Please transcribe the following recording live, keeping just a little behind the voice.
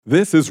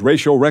This is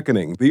Racial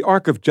Reckoning, the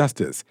Arc of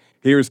Justice.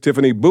 Here's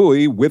Tiffany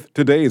Bowie with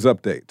today's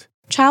update.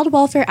 Child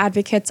welfare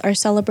advocates are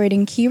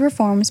celebrating key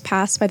reforms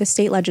passed by the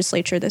state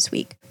legislature this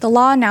week. The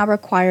law now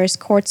requires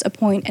courts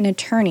appoint an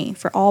attorney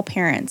for all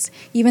parents,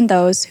 even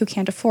those who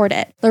can't afford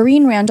it.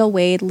 Lorene Randall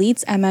Wade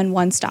leads MN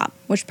One Stop,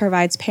 which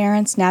provides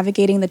parents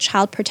navigating the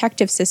child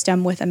protective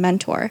system with a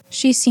mentor.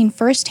 She's seen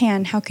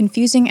firsthand how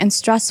confusing and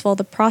stressful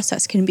the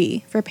process can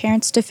be for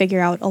parents to figure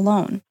out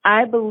alone.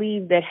 I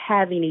believe that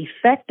having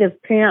effective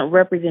parent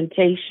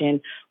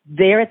representation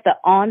there at the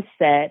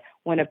onset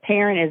when a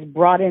parent is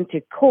brought into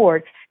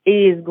court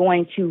is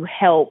going to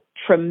help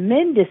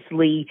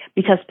tremendously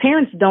because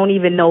parents don't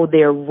even know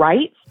their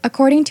rights.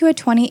 According to a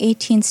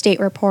 2018 state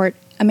report,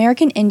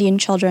 American Indian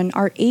children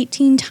are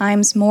 18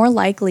 times more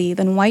likely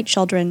than white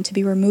children to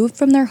be removed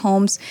from their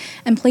homes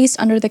and placed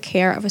under the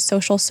care of a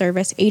social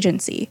service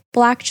agency.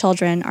 Black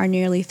children are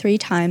nearly 3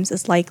 times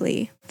as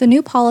likely. The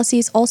new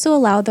policies also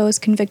allow those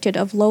convicted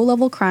of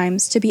low-level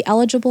crimes to be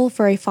eligible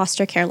for a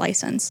foster care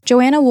license.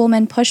 Joanna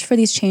Woolman pushed for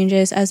these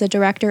changes as the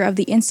director of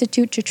the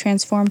Institute to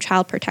Transform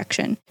Child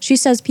Protection. She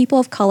says people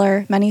of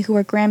color, many who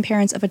were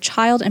grandparents of a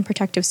child in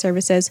protective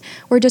services,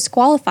 were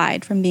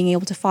disqualified from being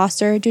able to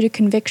foster due to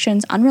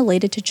convictions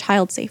unrelated to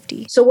child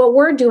safety. So what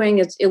we're doing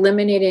is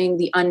eliminating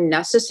the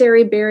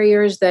unnecessary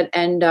barriers that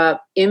end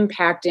up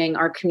impacting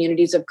our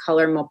communities of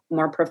color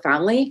more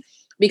profoundly,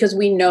 because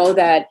we know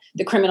that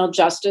the criminal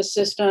justice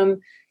system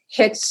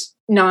hits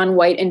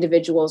non-white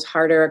individuals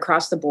harder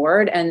across the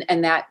board.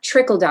 And that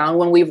trickle down,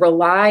 when we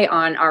rely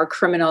on our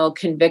criminal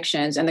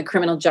convictions and the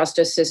criminal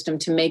justice system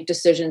to make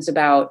decisions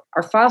about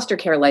our foster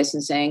care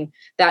licensing,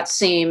 that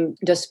same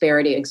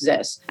disparity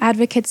exists.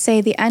 Advocates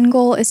say the end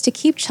goal is to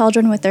keep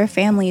children with their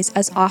families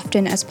as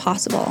often as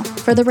possible.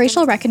 For the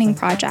Racial Reckoning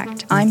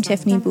Project, I'm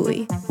Tiffany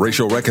Bowie.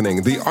 Racial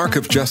Reckoning, the Arc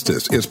of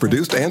Justice is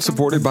produced and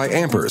supported by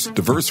Ampers,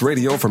 diverse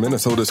radio for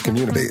Minnesota's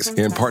communities,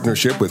 in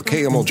partnership with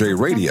KMOJ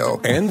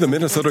Radio and the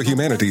Minnesota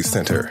Humanities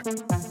Center.